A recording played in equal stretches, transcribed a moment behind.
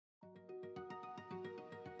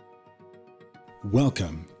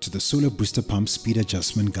Welcome to the Solar Booster Pump Speed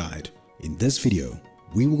Adjustment Guide. In this video,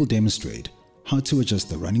 we will demonstrate how to adjust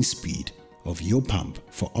the running speed of your pump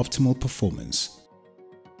for optimal performance.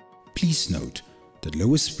 Please note that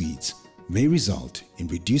lower speeds may result in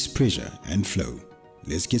reduced pressure and flow.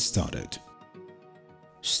 Let's get started.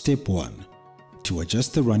 Step 1. To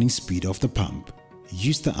adjust the running speed of the pump,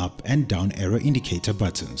 use the up and down arrow indicator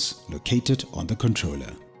buttons located on the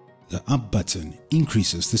controller. The up button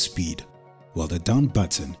increases the speed, while the down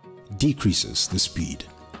button decreases the speed.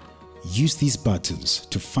 Use these buttons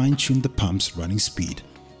to fine-tune the pump's running speed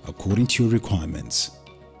according to your requirements.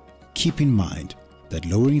 Keep in mind that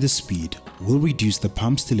lowering the speed will reduce the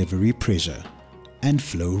pump's delivery pressure and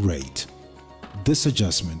flow rate. This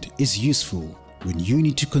adjustment is useful when you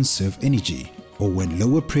need to conserve energy or when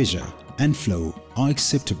lower pressure and flow are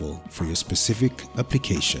acceptable for your specific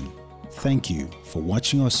application. Thank you for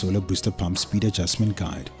watching our Solar Booster Pump Speed Adjustment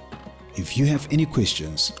Guide. If you have any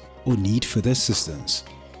questions or need further assistance,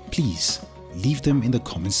 please leave them in the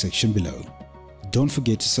comment section below. Don't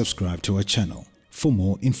forget to subscribe to our channel for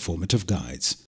more informative guides.